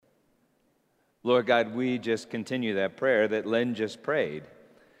Lord God, we just continue that prayer that Lynn just prayed.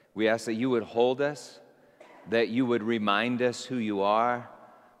 We ask that you would hold us, that you would remind us who you are,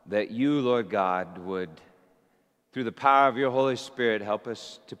 that you, Lord God, would, through the power of your Holy Spirit, help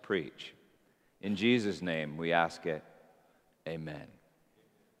us to preach. In Jesus' name we ask it. Amen.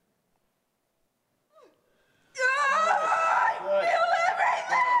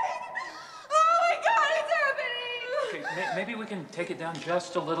 Maybe we can take it down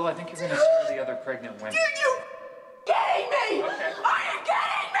just a little. I think you're going to scare the other pregnant women. Are you kidding me? Okay. Are you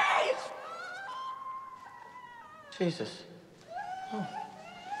kidding me? Jesus. Oh,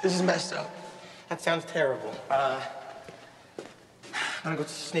 this is messed up. That sounds terrible. I'm gonna go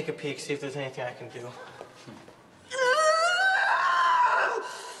sneak a peek, see if there's anything I can do.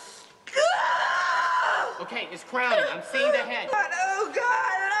 Okay, it's crowding. I'm seeing the head. Oh,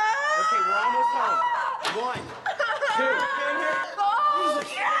 God. Okay, we're almost home. 1, 2. Oh,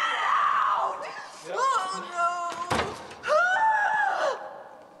 get out! Oh,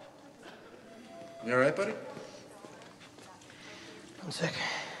 no. You all right, buddy? 1 second.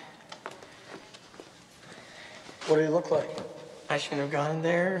 What do you look like? I shouldn't have gone in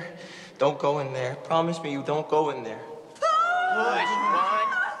there. Don't go in there. Promise me you don't go in there. Push.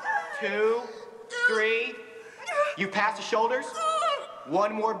 1, 2, 3. You pass the shoulders.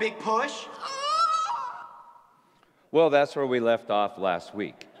 1 more big push. Well, that's where we left off last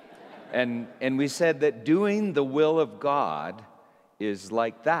week. And we said that doing the will of God is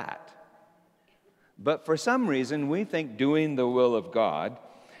like that. But for some reason, we think doing the will of God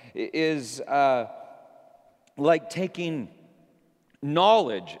is like taking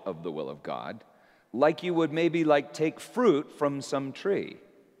knowledge of the will of God, like you would maybe like take fruit from some tree.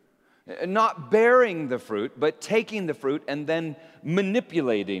 Not bearing the fruit, but taking the fruit and then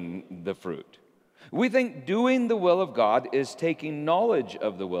manipulating the fruit. We think doing the will of God is taking knowledge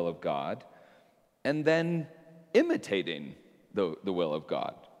of the will of God and then imitating the will of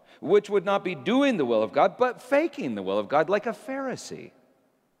God, which would not be doing the will of God, but faking the will of God like a Pharisee,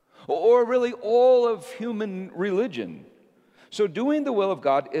 or really all of human religion. So doing the will of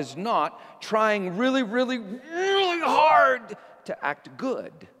God is not trying really, really, really hard to act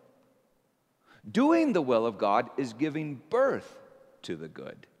good. Doing the will of God is giving birth to the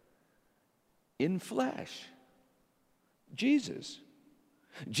good in flesh. Jesus.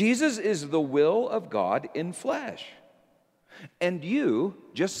 Jesus is the will of God in flesh. And you,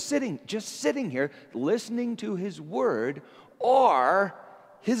 just sitting here, listening to his word, are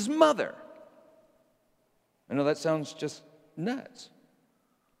his mother. I know that sounds just nuts.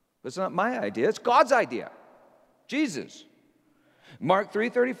 But it's not my idea, it's God's idea. Jesus. Mark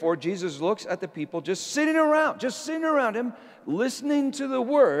 3:34, Jesus looks at the people just sitting around him, listening to the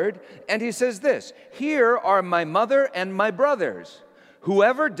word, and he says this, "Here are my mother and my brothers.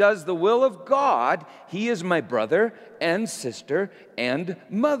 Whoever does the will of God, he is my brother and sister and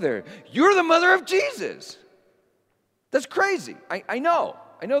mother." You're the mother of Jesus. That's crazy. I know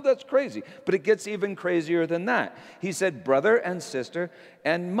that's crazy, but it gets even crazier than that. He said brother and sister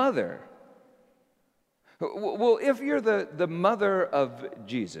and mother. Well, if you're the mother of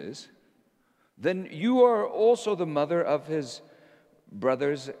Jesus, then you are also the mother of his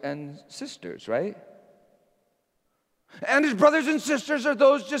brothers and sisters, right? And his brothers and sisters are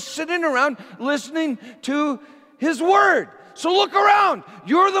those just sitting around listening to his word. So look around.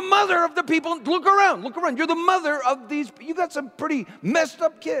 You're the mother of the people. Look around. You're the mother of these. You got some pretty messed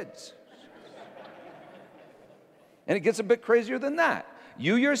up kids. And it gets a bit crazier than that.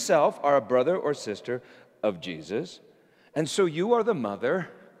 You yourself are a brother or sister of Jesus, and so you are the mother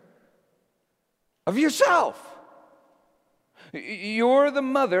of yourself. You're the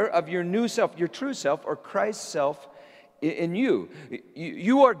mother of your new self, your true self, or Christ's self in you.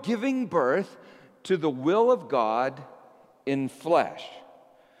 You are giving birth to the will of God in flesh.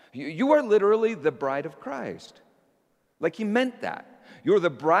 You are literally the bride of Christ. Like he meant that. You're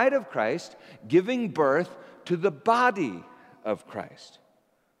the bride of Christ giving birth to the body of Christ.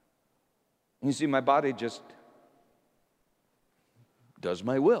 You see, my body just does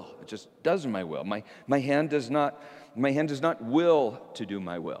my will. It just does my will. My hand does not will to do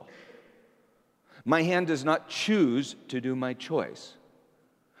my will. My hand does not choose to do my choice.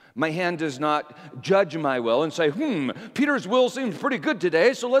 My hand does not judge my will and say, Peter's will seems pretty good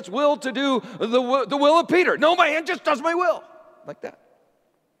today, so let's will to do the will of Peter. No, my hand just does my will, like that.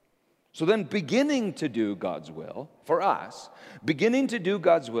 So then beginning to do God's will, for us, beginning to do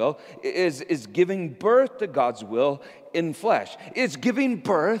God's will is giving birth to God's will in flesh. It's giving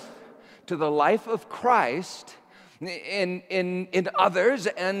birth to the life of Christ in others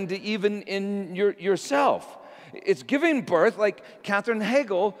and even in yourself. It's giving birth, like Catherine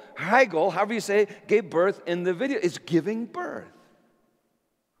Hagel, however you say it, gave birth in the video. It's giving birth.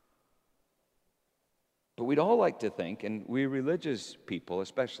 But we'd all like to think, and we religious people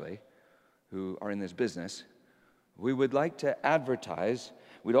especially, who are in this business, we would like to advertise,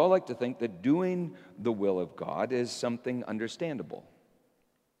 we'd all like to think that doing the will of God is something understandable,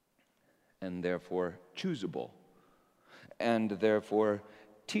 and therefore choosable, and therefore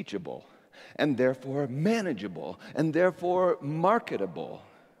teachable, and therefore manageable, and therefore marketable.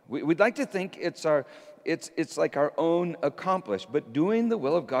 We'd like to think it's like our own accomplished, but doing the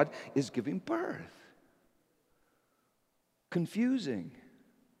will of God is giving birth. Confusing,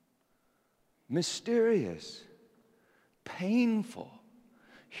 mysterious, painful,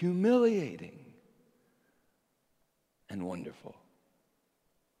 humiliating, and wonderful.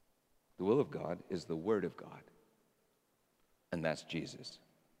 The will of God is the Word of God, and that's Jesus.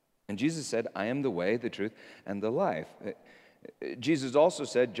 And Jesus said, I am the way, the truth, and the life. Jesus also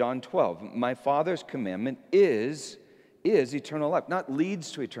said, John 12, my Father's commandment is eternal life. Not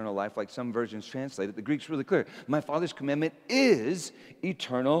leads to eternal life like some versions translate it. The Greek's really clear. My Father's commandment is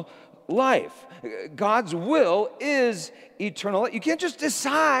eternal life. God's will is eternal life. You can't just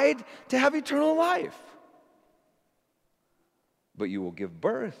decide to have eternal life, but you will give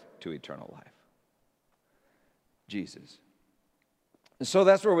birth to eternal life. Jesus. So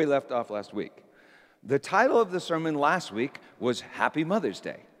that's where we left off last week. The title of the sermon last week was Happy Mother's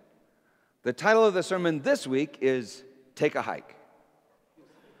Day. The title of the sermon this week is Take a Hike.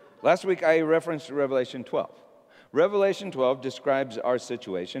 Last week I referenced Revelation 12. Revelation 12 describes our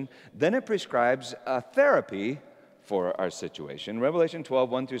situation. Then it prescribes a therapy for our situation. Revelation 12,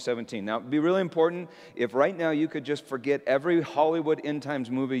 1 through 17. Now, it'd be really important if right now you could just forget every Hollywood end times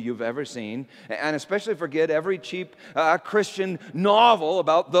movie you've ever seen, and especially forget every cheap Christian novel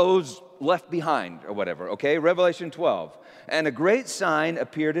about those left behind or whatever, okay? Revelation 12. And a great sign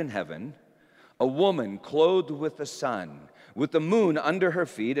appeared in heaven, a woman clothed with the sun, with the moon under her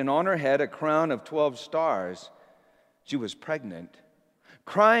feet, and on her head a crown of 12 stars. She was pregnant,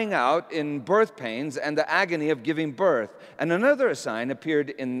 crying out in birth pains and the agony of giving birth. And another sign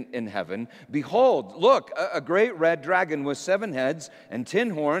appeared in heaven. Behold, look, a great red dragon with 7 heads and 10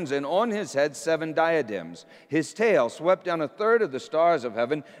 horns, and on his head 7 diadems. His tail swept down a third of the stars of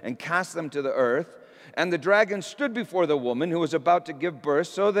heaven and cast them to the earth. And the dragon stood before the woman who was about to give birth,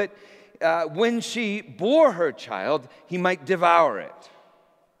 so that when she bore her child, he might devour it.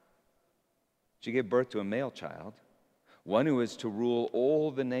 She gave birth to a male child, one who is to rule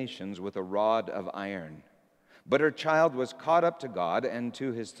all the nations with a rod of iron. But her child was caught up to God and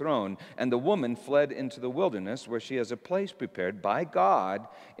to his throne, and the woman fled into the wilderness, where she has a place prepared by God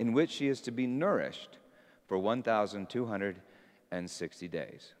in which she is to be nourished for 1,260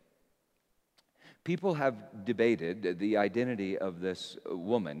 days. People have debated the identity of this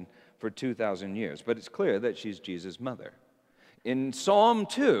woman for 2,000 years, but it's clear that she's Jesus' mother. In Psalm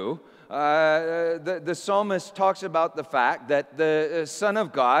 2, the psalmist talks about the fact that the Son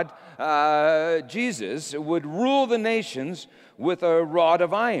of God, Jesus, would rule the nations with a rod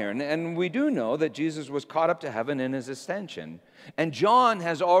of iron. And we do know that Jesus was caught up to heaven in his ascension. And John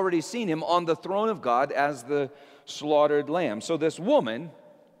has already seen him on the throne of God as the slaughtered lamb. So this woman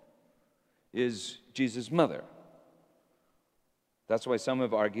is Jesus' mother. That's why some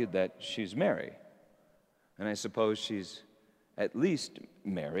have argued that she's Mary. And I suppose she's at least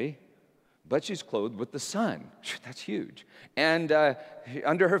Mary, but she's clothed with the sun. That's huge. And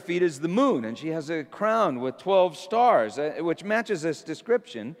under her feet is the moon, and she has a crown with 12 stars, which matches this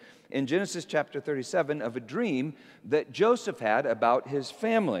description in Genesis chapter 37 of a dream that Joseph had about his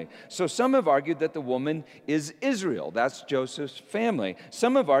family. So some have argued that the woman is Israel. That's Joseph's family.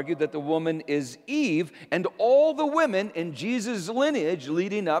 Some have argued that the woman is Eve and all the women in Jesus' lineage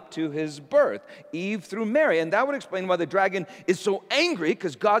leading up to his birth, Eve through Mary. And that would explain why the dragon is so angry,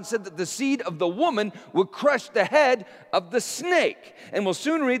 because God said that the seed of the woman would crush the head of the snake. And we'll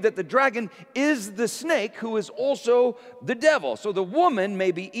soon read that the dragon is the snake, who is also the devil. So the woman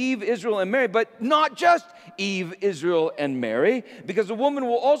may be Eve, Israel, and Mary, but not just Eve, Israel, and Mary, because the woman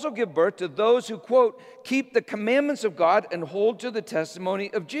will also give birth to those who, quote, keep the commandments of God and hold to the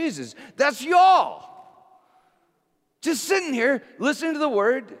testimony of Jesus. That's y'all. Just sitting here listening to the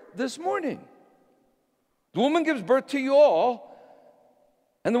word this morning. The woman gives birth to you all,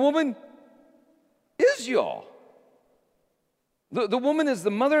 and the woman is y'all. The woman is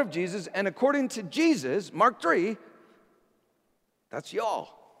the mother of Jesus, and according to Jesus, Mark 3, that's y'all.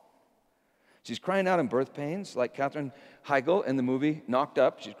 She's crying out in birth pains, like Katherine Heigl in the movie Knocked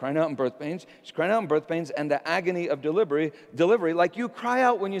Up. She's crying out in birth pains. She's crying out in birth pains and the agony of delivery, like you cry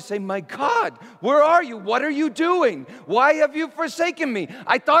out when you say, my God, where are you? What are you doing? Why have you forsaken me?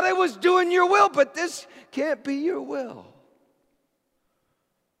 I thought I was doing your will, but this can't be your will.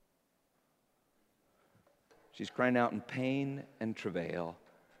 She's crying out in pain and travail,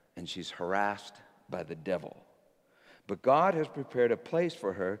 and she's harassed by the devil. But God has prepared a place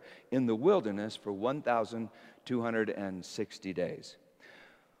for her in the wilderness for 1,260 days.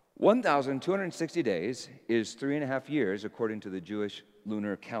 1,260 days is 3.5 years according to the Jewish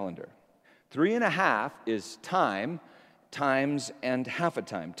lunar calendar. 3.5 is time, times and half a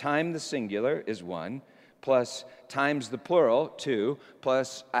time. Time, the singular, is 1, plus times the plural, 2,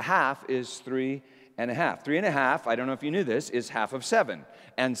 plus a half is 3.5. 3.5, I don't know if you knew this, is half of 7.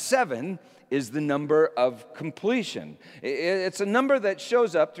 And 7 is the number of completion. It's a number that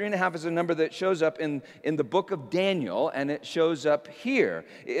shows up, 3.5 is a number that shows up in the book of Daniel, and it shows up here.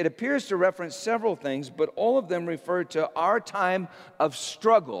 It appears to reference several things, but all of them refer to our time of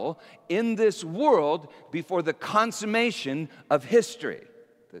struggle in this world before the consummation of history,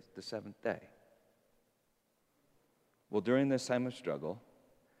 the seventh day. Well, during this time of struggle,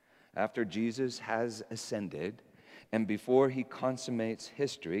 after Jesus has ascended, and before he consummates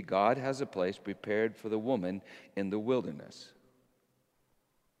history, God has a place prepared for the woman in the wilderness.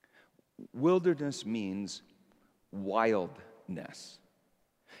 Wilderness means wildness.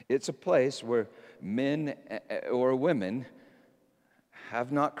 It's a place where men or women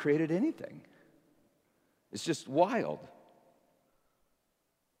have not created anything. It's just wild.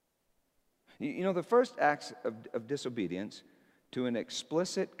 You know, the first acts of disobedience to an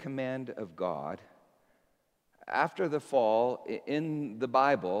explicit command of God after the fall in the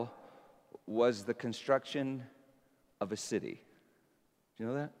Bible was the construction of a city. Do you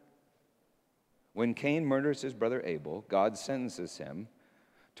know that? When Cain murders his brother Abel, God sentences him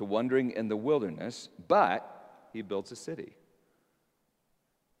to wandering in the wilderness, but he builds a city.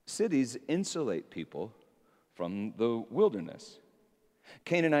 Cities insulate people from the wilderness.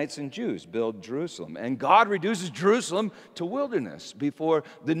 Canaanites and Jews build Jerusalem, and God reduces Jerusalem to wilderness before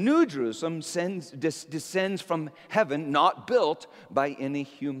the new Jerusalem descends from heaven, not built by any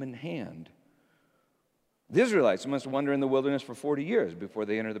human hand. The Israelites must wander in the wilderness for 40 years before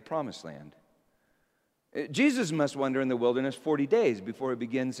they enter the promised land. Jesus must wander in the wilderness 40 days before he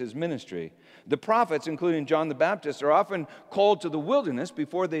begins his ministry. The prophets, including John the Baptist, are often called to the wilderness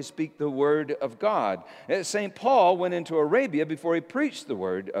before they speak the word of God. St. Paul went into Arabia before he preached the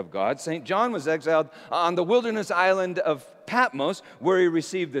word of God. St. John was exiled on the wilderness island of Patmos, where he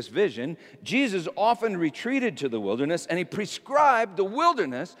received this vision. Jesus often retreated to the wilderness, and he prescribed the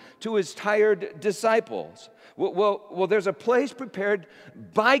wilderness to his tired disciples. Well, there's a place prepared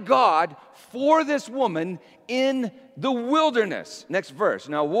by God for this woman in the wilderness. Next verse.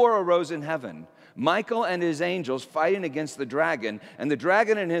 Now war arose in heaven. Michael and his angels fighting against the dragon, and the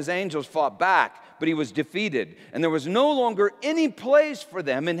dragon and his angels fought back, but he was defeated. And there was no longer any place for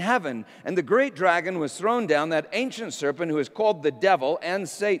them in heaven. And the great dragon was thrown down, that ancient serpent who is called the devil and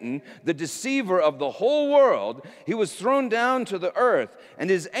Satan, the deceiver of the whole world. He was thrown down to the earth, and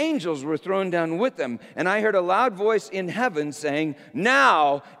his angels were thrown down with him. And I heard a loud voice in heaven saying,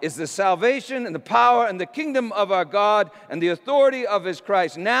 now is the salvation and the power and the kingdom of our God and the authority of his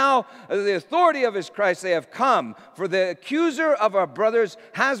Christ. Now the authority of his Christ they have come. For the accuser of our brothers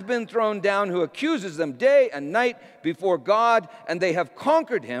has been thrown down, who accuses them day and night before God, and they have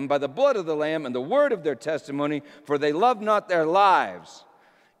conquered him by the blood of the Lamb and the word of their testimony, for they love not their lives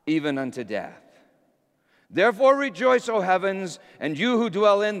even unto death. Therefore rejoice, O heavens, and you who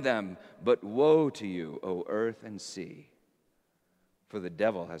dwell in them. But woe to you, O earth and sea, for the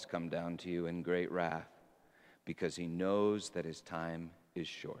devil has come down to you in great wrath, because he knows that his time is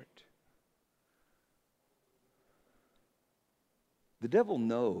short. The devil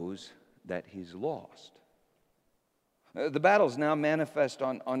knows that he's lost. The battle's now manifest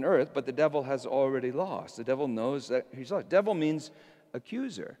on earth, but the devil has already lost. The devil knows that he's lost. Devil means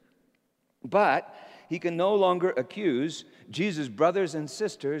accuser. But he can no longer accuse Jesus' brothers and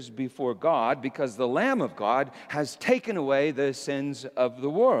sisters before God, because the Lamb of God has taken away the sins of the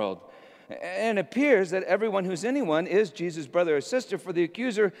world. And it appears that everyone who's anyone is Jesus' brother or sister, for the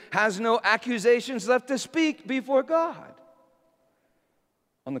accuser has no accusations left to speak before God.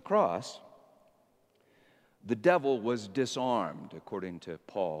 On the cross, the devil was disarmed, according to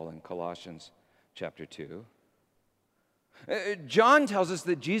Paul in Colossians chapter 2. John tells us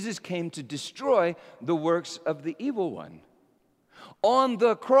that Jesus came to destroy the works of the evil one. On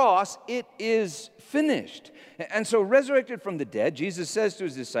the cross, it is finished. And so, resurrected from the dead, Jesus says to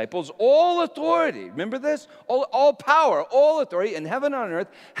his disciples, all authority, remember this? All power, all authority in heaven and on earth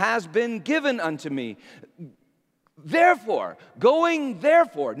has been given unto me. Therefore, knowing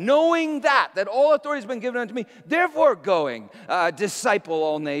that all authority has been given unto me, therefore going, disciple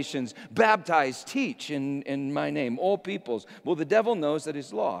all nations, baptize, teach in my name, all peoples. Well, the devil knows that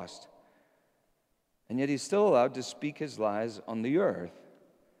he's lost. And yet he's still allowed to speak his lies on the earth.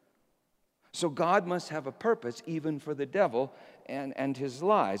 So God must have a purpose even for the devil and his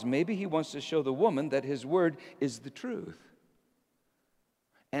lies. Maybe he wants to show the woman that his word is the truth.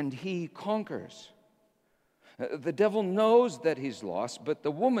 And he conquers. The devil knows that he's lost, but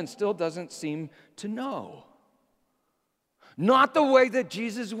the woman still doesn't seem to know. Not the way that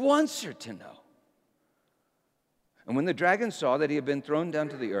Jesus wants her to know. And when the dragon saw that he had been thrown down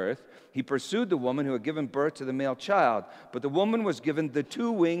to the earth, he pursued the woman who had given birth to the male child. But the woman was given the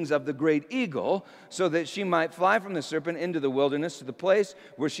 2 wings of the great eagle, so that she might fly from the serpent into the wilderness to the place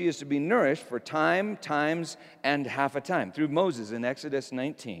where she is to be nourished for time, times, and half a time. Through Moses in Exodus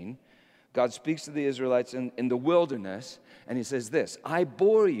 19, God speaks to the Israelites in the wilderness, and he says this, I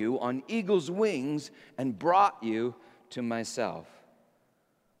bore you on eagle's wings and brought you to myself.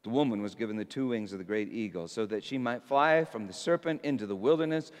 The woman was given the 2 wings of the great eagle so that she might fly from the serpent into the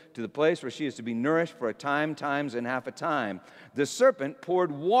wilderness to the place where she is to be nourished for a time, times, and half a time. The serpent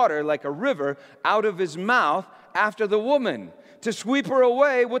poured water like a river out of his mouth after the woman to sweep her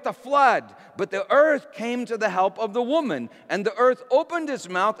away with a flood. But the earth came to the help of the woman, and the earth opened its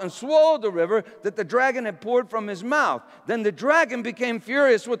mouth and swallowed the river that the dragon had poured from his mouth. Then the dragon became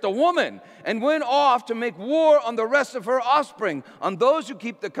furious with the woman and went off to make war on the rest of her offspring, on those who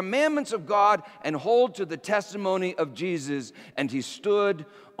keep the commandments of God and hold to the testimony of Jesus. And he stood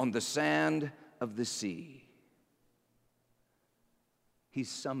on the sand of the sea.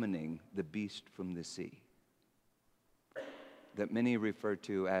 He's summoning the beast from the sea, that many refer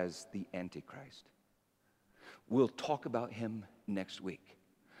to as the Antichrist. We'll talk about him next week.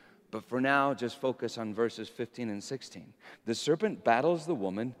 But for now, just focus on verses 15 and 16. The serpent battles the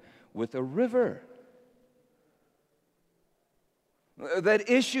woman with a river that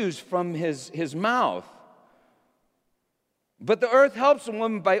issues from his mouth. But the earth helps the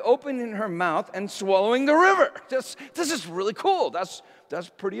woman by opening her mouth and swallowing the river. This is really cool. That's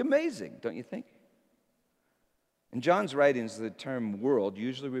pretty amazing, don't you think? In John's writings, the term world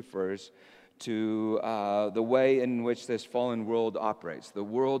usually refers to the way in which this fallen world operates, the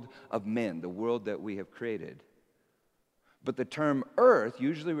world of men, the world that we have created. But the term earth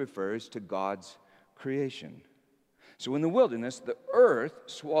usually refers to God's creation. So in the wilderness, the earth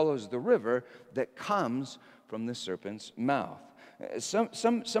swallows the river that comes from the serpent's mouth.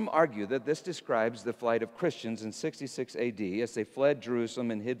 Some argue that this describes the flight of Christians in 66 AD as they fled Jerusalem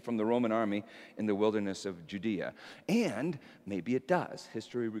and hid from the Roman army in the wilderness of Judea. And maybe it does.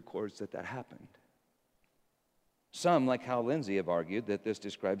 History records that happened. Some, like Hal Lindsey, have argued that this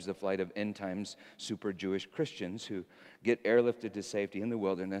describes the flight of end-times super-Jewish Christians who get airlifted to safety in the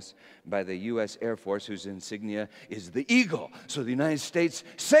wilderness by the U.S. Air Force, whose insignia is the eagle. So the United States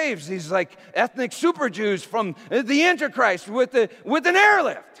saves these like ethnic super-Jews from the Antichrist with an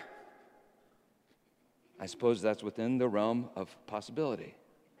airlift. I suppose that's within the realm of possibility.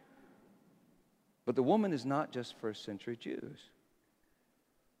 But the woman is not just first-century Jews.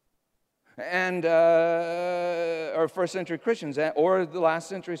 And or first century Christians or the last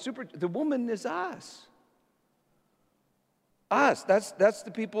century the woman is us. That's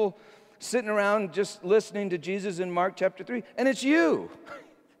the people sitting around just listening to Jesus in Mark chapter 3, and it's you.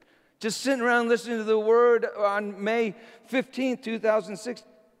 Just sitting around listening to the word on May 15th,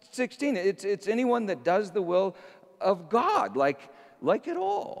 2016. It's anyone that does the will of God, like it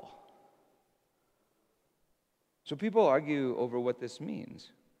all. So people argue over what this means.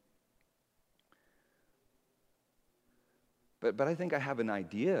 But I think I have an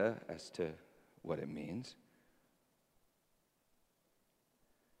idea as to what it means.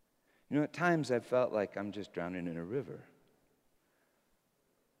 You know, at times I've felt like I'm just drowning in a river.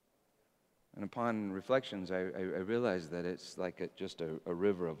 And upon reflections, I realized that it's like just a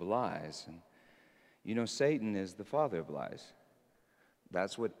river of lies. And you know, Satan is the father of lies.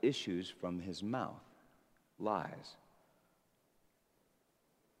 That's what issues from his mouth, lies.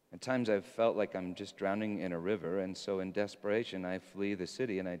 At times I've felt like I'm just drowning in a river, and so in desperation I flee the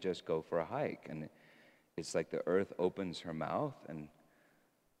city and I just go for a hike. And it's like the earth opens her mouth and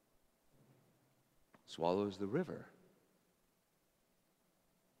swallows the river.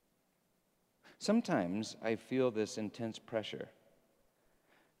 Sometimes I feel this intense pressure.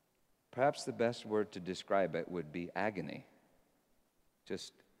 Perhaps the best word to describe it would be agony.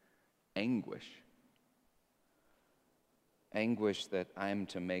 just anguish. Anguish that I'm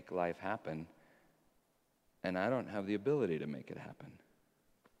to make life happen, and I don't have the ability to make it happen.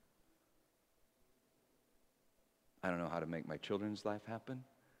 I don't know how to make my children's life happen.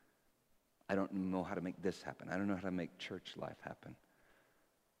 I don't know how to make this happen. I don't know how to make church life happen.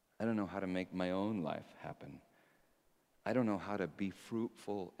 I don't know how to make my own life happen. I don't know how to be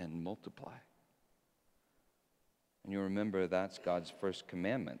fruitful and multiply. And you remember that's God's first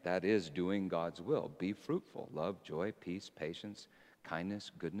commandment. That is doing God's will. Be fruitful. Love, joy, peace, patience, kindness,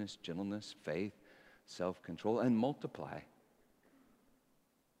 goodness, gentleness, faith, self-control, and multiply.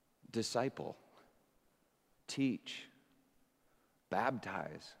 Disciple. Teach.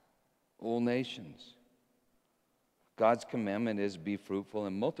 Baptize. All nations. God's commandment is be fruitful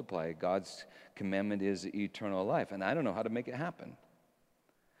and multiply. God's commandment is eternal life. And I don't know how to make it happen.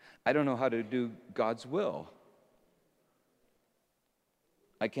 I don't know how to do God's will.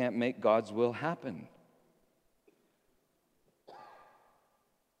 I can't make God's will happen.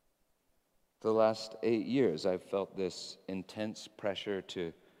 The last 8 years, I've felt this intense pressure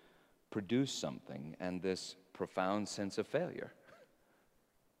to produce something and this profound sense of failure.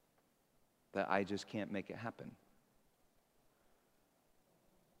 That I just can't make it happen.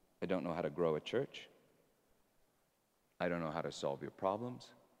 I don't know how to grow a church. I don't know how to solve your problems.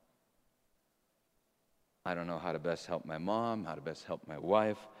 I don't know how to best help my mom, how to best help my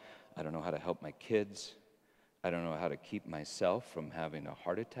wife. I don't know how to help my kids. I don't know how to keep myself from having a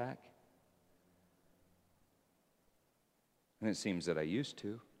heart attack. And it seems that I used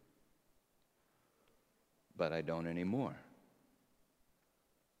to, but I don't anymore.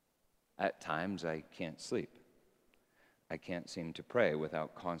 At times, I can't sleep. I can't seem to pray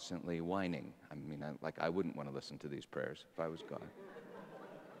without constantly whining. I mean, I wouldn't want to listen to these prayers if I was God.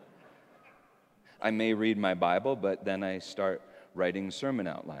 I may read my Bible, but then I start writing sermon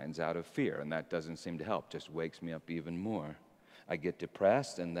outlines out of fear, and that doesn't seem to help, just wakes me up even more. I get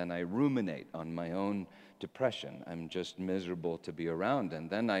depressed, and then I ruminate on my own depression. I'm just miserable to be around, and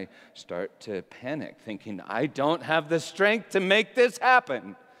then I start to panic, thinking, I don't have the strength to make this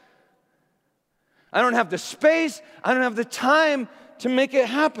happen. I don't have the space, I don't have the time to make it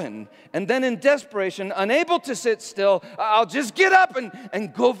happen. And then in desperation, unable to sit still, I'll just get up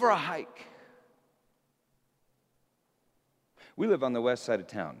and go for a hike. We live on the west side of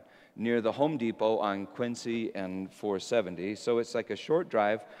town, near the Home Depot on Quincy and 470, so it's like a short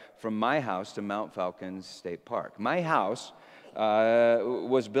drive from my house to Mount Falcon State Park. My house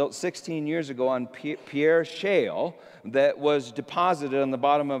was built 16 years ago on Pierre Shale that was deposited on the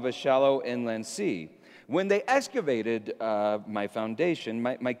bottom of a shallow inland sea. When they excavated my foundation,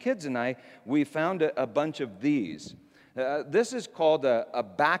 my kids and I, we found a bunch of these. This is called a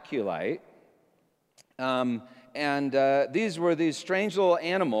baculite. These were these strange little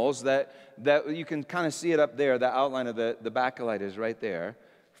animals that you can kind of see it up there. The outline of the baculite is right there.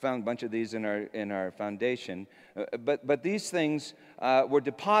 Found a bunch of these in our foundation. But these things were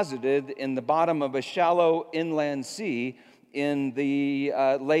deposited in the bottom of a shallow inland sea in the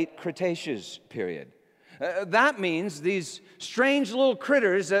late Cretaceous period. That means these strange little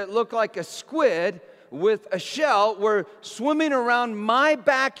critters that look like a squid with a shell were swimming around my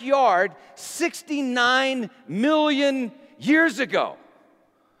backyard 69 million years ago.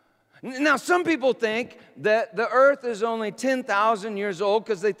 Now, some people think that the earth is only 10,000 years old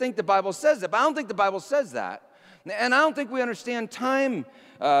because they think the Bible says that, but I don't think the Bible says that. And I don't think we understand time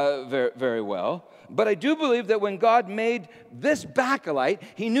very, very well. But I do believe that when God made this baculite,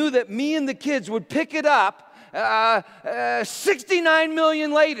 He knew that me and the kids would pick it up 69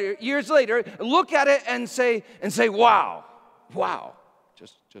 million years later, look at it and say, wow,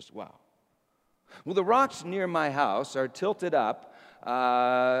 just wow. Well, the rocks near my house are tilted up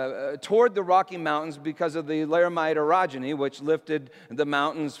toward the Rocky Mountains because of the Laramide orogeny, which lifted the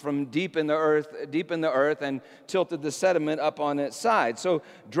mountains from deep in the earth and tilted the sediment up on its side. So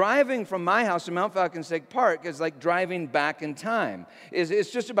driving from my house to Mount Falcon State Park is like driving back in time.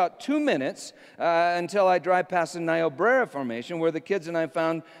 It's just about 2 minutes until I drive past the Niobrara Formation, where the kids and I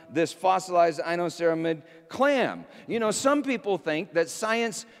found this fossilized inoceramid clam. You know, some people think that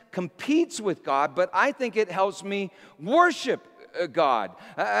science competes with God, but I think it helps me worship God.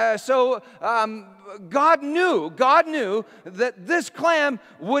 God knew that this clam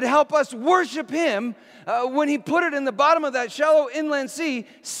would help us worship Him when He put it in the bottom of that shallow inland sea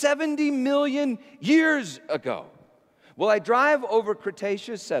 70 million years ago. Well, I drive over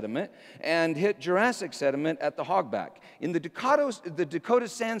Cretaceous sediment and hit Jurassic sediment at the Hogback. In the Dakota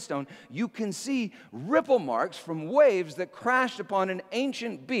sandstone, you can see ripple marks from waves that crashed upon an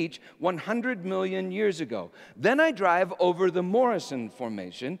ancient beach 100 million years ago. Then I drive over the Morrison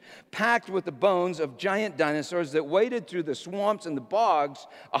Formation, packed with the bones of giant dinosaurs that waded through the swamps and the bogs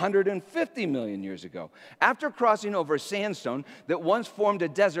 150 million years ago. After crossing over sandstone that once formed a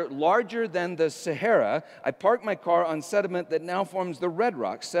desert larger than the Sahara, I park my car on sediment that now forms the Red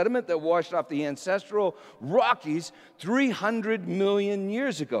Rock, sediment that washed off the ancestral Rockies 300 million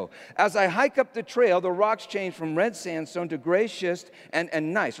years ago. As I hike up the trail, the rocks change from red sandstone to gray schist and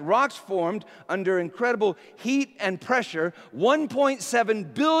gneiss. Rocks formed under incredible heat and pressure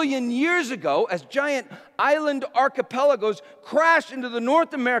 1.7 billion years ago as giant island archipelagos crashed into the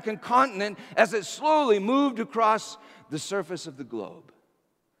North American continent as it slowly moved across the surface of the globe.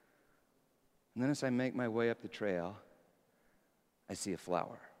 And then as I make my way up the trail, I see a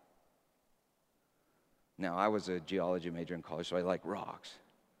flower. Now, I was a geology major in college, so I like rocks.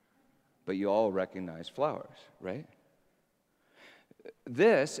 But you all recognize flowers, right?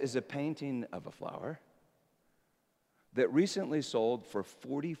 This is a painting of a flower that recently sold for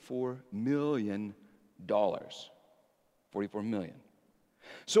 $44 million. 44 million.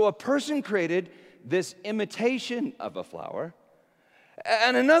 So a person created this imitation of a flower,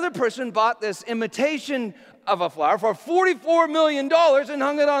 and another person bought this imitation of a flower for $44 million and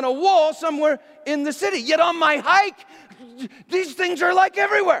hung it on a wall somewhere in the city. Yet on my hike, these things are like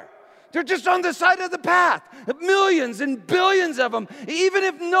everywhere. They're just on the side of the path. Millions and billions of them. Even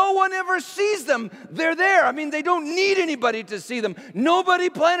if no one ever sees them, they're there. I mean, they don't need anybody to see them.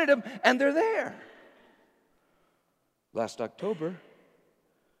 Nobody planted them, and they're there. Last October,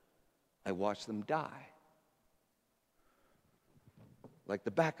 I watched them die. Like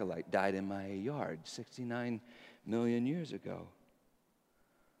the Bacillite died in my yard 69 million years ago.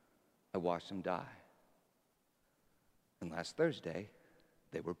 I watched them die. And last Thursday,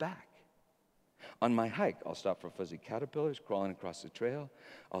 they were back. On my hike, I'll stop for fuzzy caterpillars crawling across the trail.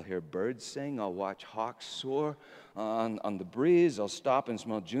 I'll hear birds sing. I'll watch hawks soar on the breeze. I'll stop and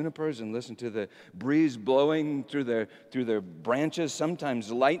smell junipers and listen to the breeze blowing through their branches.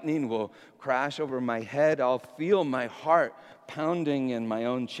 Sometimes lightning will crash over my head. I'll feel my heart pounding in my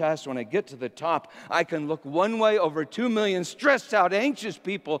own chest. When I get to the top, I can look one way over 2 million stressed out, anxious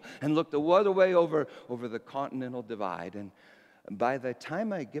people and look the other way over the continental divide. And by the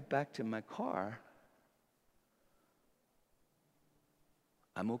time I get back to my car,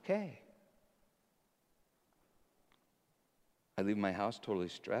 I'm okay. I leave my house totally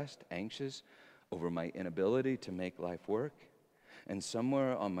stressed, anxious over my inability to make life work. And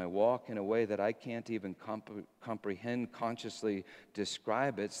somewhere on my walk, in a way that I can't even comprehend, consciously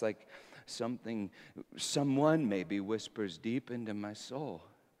describe, it's like someone maybe whispers deep into my soul,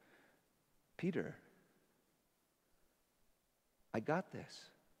 Peter, I got this.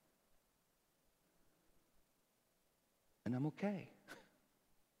 And I'm okay.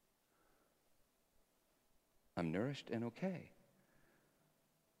 I'm nourished and okay.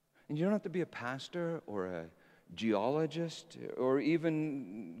 And you don't have to be a pastor or a geologist or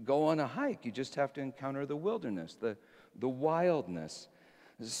even go on a hike. You just have to encounter the wilderness, the wildness,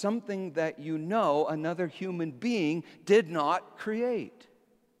 something that you know another human being did not create.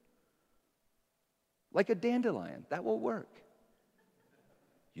 Like a dandelion, that will work.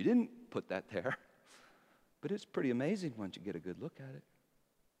 You didn't put that there, but it's pretty amazing once you get a good look at it.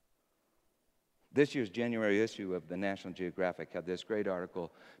 This year's January issue of the National Geographic had this great article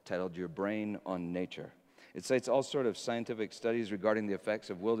titled Your Brain on Nature. It cites all sorts of scientific studies regarding the effects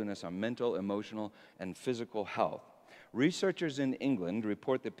of wilderness on mental, emotional, and physical health. Researchers in England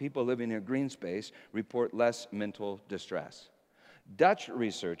report that people living near green space report less mental distress. Dutch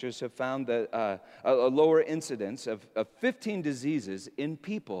researchers have found that a lower incidence of 15 diseases in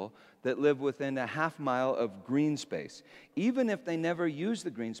people that live within a half mile of green space, even if they never use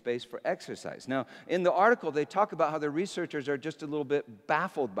the green space for exercise. Now, in the article, they talk about how the researchers are just a little bit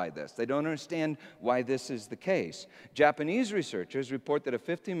baffled by this. They don't understand why this is the case. Japanese researchers report that a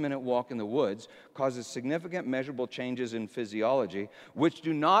 15-minute walk in the woods causes significant measurable changes in physiology, which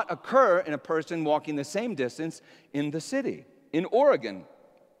do not occur in a person walking the same distance in the city. In Oregon,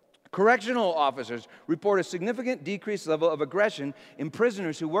 correctional officers report a significant decreased level of aggression in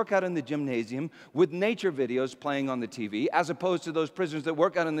prisoners who work out in the gymnasium with nature videos playing on the TV, as opposed to those prisoners that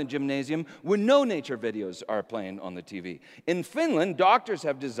work out in the gymnasium when no nature videos are playing on the TV. In Finland, doctors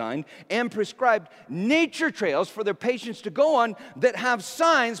have designed and prescribed nature trails for their patients to go on that have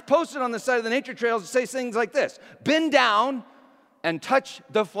signs posted on the side of the nature trails that say things like this: bend down and touch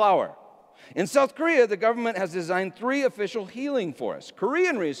the flower. In South Korea, the government has designed 3 official healing forests.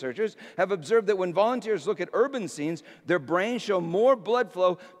 Korean researchers have observed that when volunteers look at urban scenes, their brains show more blood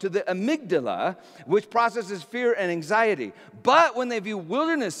flow to the amygdala, which processes fear and anxiety. But when they view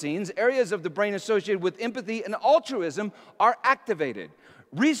wilderness scenes, areas of the brain associated with empathy and altruism are activated.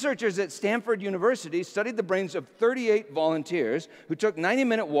 Researchers at Stanford University studied the brains of 38 volunteers who took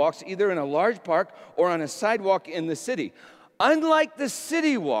 90-minute walks either in a large park or on a sidewalk in the city. Unlike the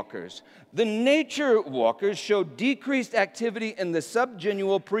city walkers, the nature walkers showed decreased activity in the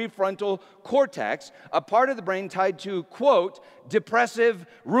subgenual prefrontal cortex, a part of the brain tied to, quote, depressive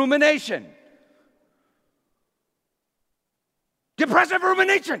rumination. Depressive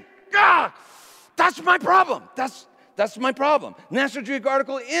rumination! Ah! That's my problem. That's my problem. National Geographic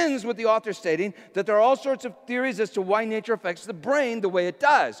article ends with the author stating that there are all sorts of theories as to why nature affects the brain the way it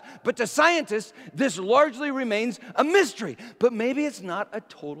does. But to scientists, this largely remains a mystery. But maybe it's not a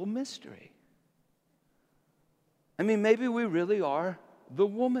total mystery. I mean, maybe we really are the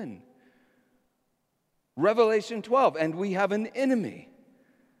woman. Revelation 12, and we have an enemy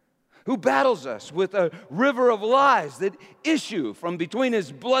who battles us with a river of lies that issue from between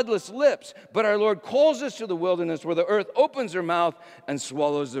his bloodless lips. But our Lord calls us to the wilderness where the earth opens her mouth and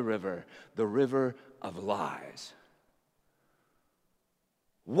swallows the river of lies.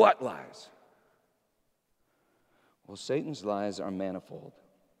 What lies? Well, Satan's lies are manifold,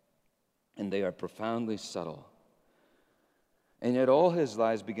 and they are profoundly subtle. And yet all his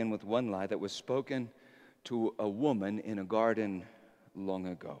lies begin with one lie that was spoken to a woman in a garden long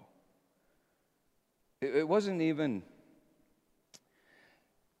ago. It wasn't even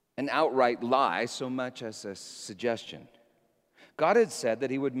an outright lie so much as a suggestion. God had said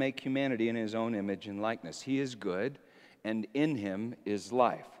that he would make humanity in his own image and likeness. He is good, and in him is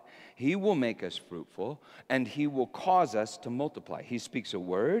life. He will make us fruitful, and he will cause us to multiply. He speaks a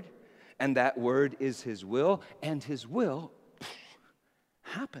word, and that word is his will, and his will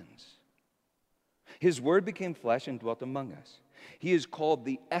happens. His word became flesh and dwelt among us. He is called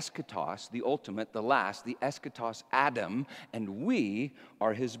the eschatos, the ultimate, the last, the eschatos Adam, and we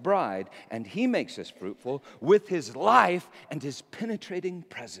are his bride. And he makes us fruitful with his life and his penetrating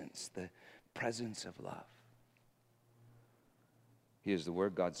presence, the presence of love. He is the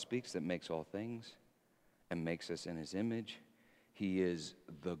word God speaks that makes all things and makes us in his image. He is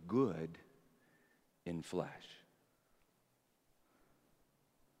the good in flesh.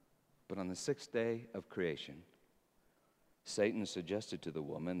 But on the 6th day of creation, Satan suggested to the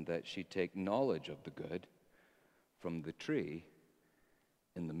woman that she take knowledge of the good from the tree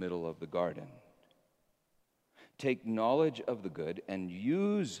in the middle of the garden. Take knowledge of the good and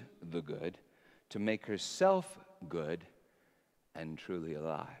use the good to make herself good and truly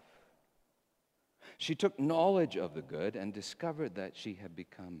alive. She took knowledge of the good and discovered that she had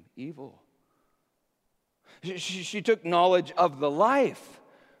become evil. She took knowledge of the life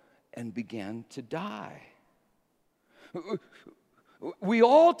and began to die. We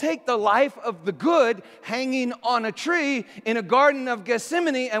all take the life of the good hanging on a tree in a garden of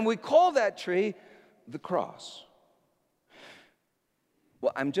Gethsemane, and we call that tree the cross.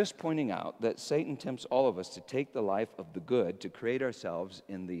 Well, I'm just pointing out that Satan tempts all of us to take the life of the good to create ourselves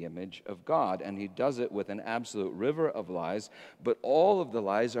in the image of God, and he does it with an absolute river of lies, but all of the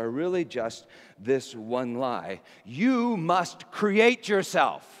lies are really just this one lie. You must create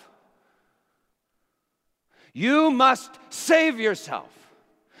yourself. You must save yourself,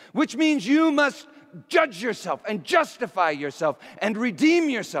 which means you must judge yourself and justify yourself and redeem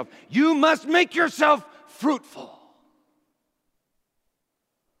yourself. You must make yourself fruitful.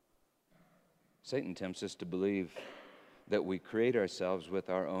 Satan tempts us to believe that we create ourselves with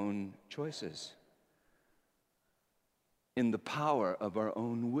our own choices, in the power of our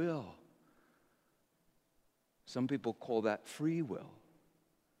own will. Some people call that free will.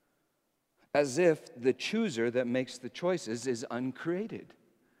 As if the chooser that makes the choices is uncreated.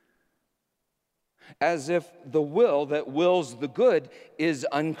 As if the will that wills the good is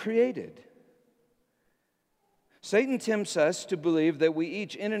uncreated. Satan tempts us to believe that we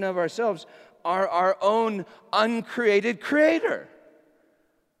each, in and of ourselves, are our own uncreated creator.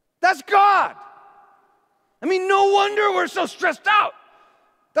 That's God. I mean, no wonder we're so stressed out.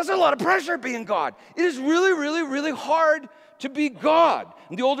 That's a lot of pressure being God. It is really, really, really hard to be God.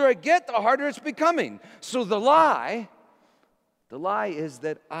 And the older I get, the harder it's becoming. So the lie is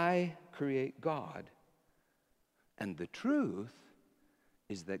that I create God. And the truth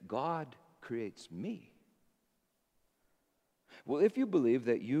is that God creates me. Well, if you believe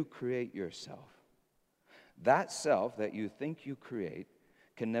that you create yourself, that self that you think you create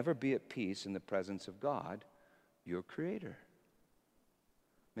can never be at peace in the presence of God, your creator.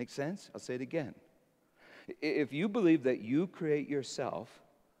 Make sense? I'll say it again. If you believe that you create yourself,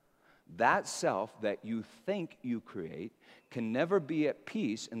 that self that you think you create can never be at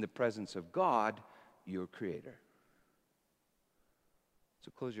peace in the presence of God, your creator.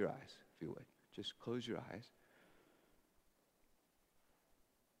 So close your eyes, if you would. Just close your eyes.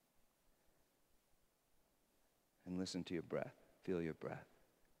 And listen to your breath. Feel your breath.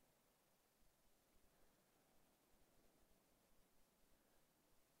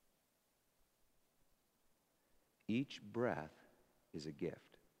 Each breath is a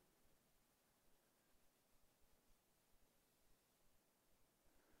gift.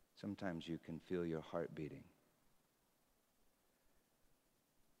 Sometimes you can feel your heart beating.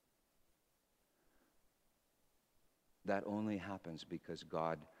 That only happens because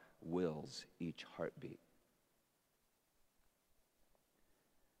God wills each heartbeat.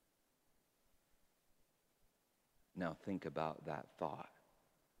 Now think about that thought.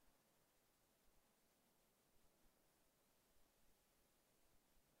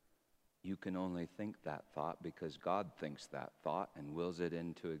 You can only think that thought because God thinks that thought and wills it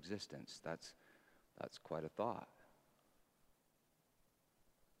into existence. That's quite a thought.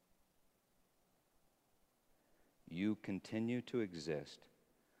 You continue to exist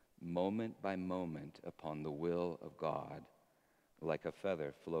moment by moment upon the will of God, like a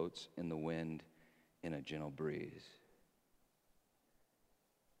feather floats in the wind in a gentle breeze.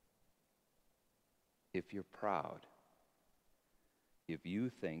 If you're proud, if you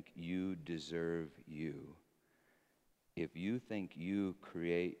think you deserve you, if you think you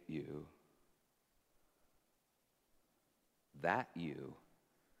create you, that you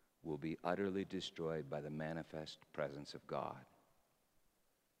will be utterly destroyed by the manifest presence of God,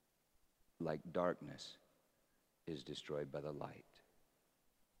 like darkness is destroyed by the light.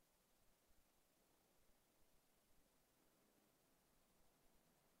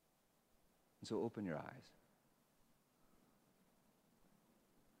 And so open your eyes.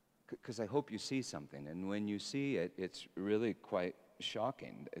 Because I hope you see something, and when you see it, it's really quite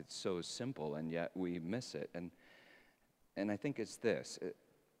shocking. It's so simple, and yet we miss it. And I think it's this.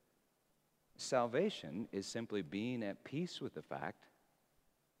 Salvation is simply being at peace with the fact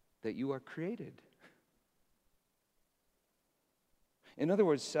that you are created. In other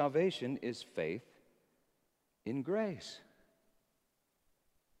words, salvation is faith in grace.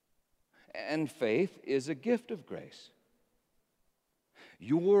 And faith is a gift of grace.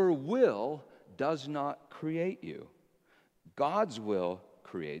 Your will does not create you. God's will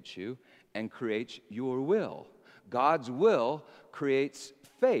creates you and creates your will. God's will creates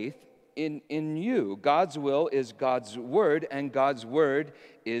faith in you. God's will is God's word, and God's word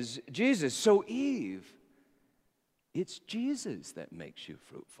is Jesus. So Eve, it's Jesus that makes you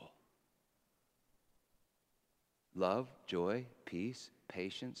fruitful. Love, joy, peace,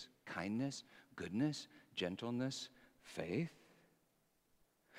 patience, kindness, goodness, gentleness, faith.